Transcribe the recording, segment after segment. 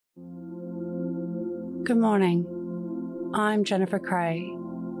Good morning. I'm Jennifer Cray,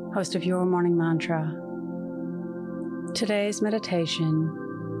 host of Your Morning Mantra. Today's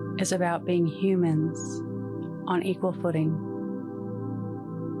meditation is about being humans on equal footing.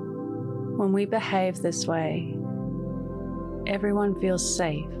 When we behave this way, everyone feels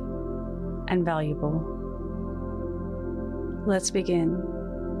safe and valuable. Let's begin.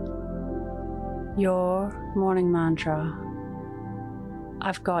 Your morning mantra.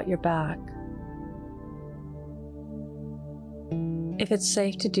 I've got your back. If it's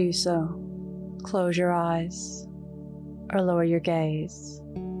safe to do so, close your eyes or lower your gaze.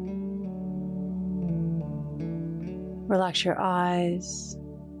 Relax your eyes,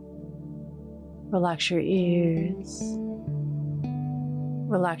 relax your ears,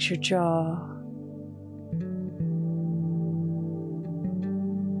 relax your jaw.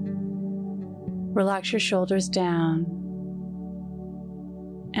 Relax your shoulders down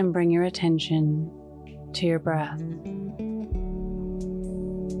and bring your attention to your breath.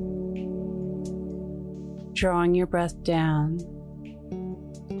 Drawing your breath down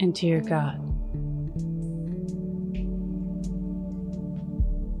into your gut.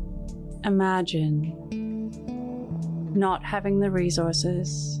 Imagine not having the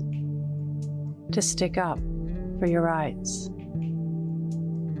resources to stick up for your rights.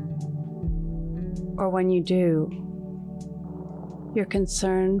 Or when you do, your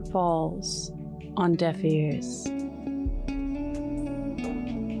concern falls on deaf ears.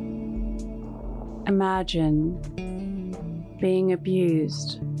 Imagine being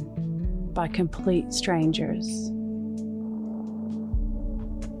abused by complete strangers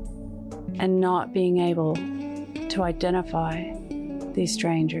and not being able to identify these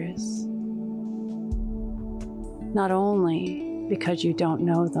strangers, not only because you don't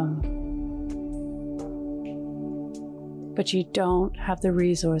know them, but you don't have the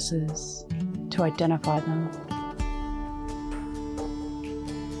resources to identify them.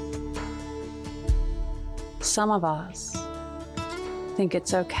 Some of us think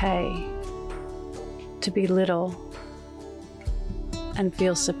it's okay to belittle and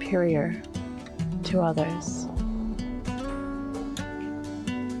feel superior to others.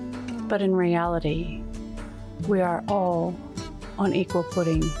 But in reality, we are all on equal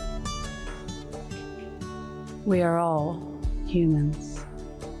footing. We are all humans.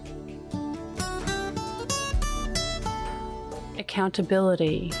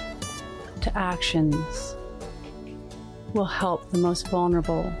 Accountability to actions will help the most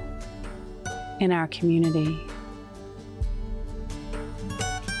vulnerable in our community.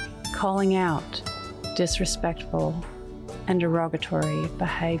 Calling out disrespectful and derogatory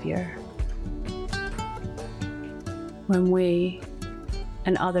behavior when we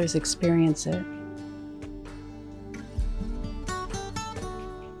and others experience it.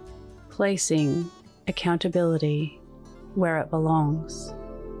 Placing accountability where it belongs.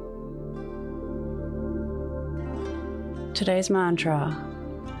 Today's mantra,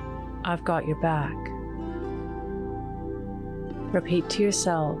 I've got your back. Repeat to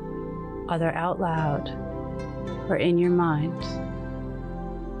yourself, either out loud or in your mind,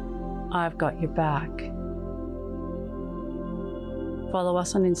 I've got your back. Follow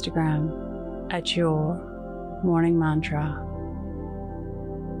us on Instagram at Your Morning Mantra.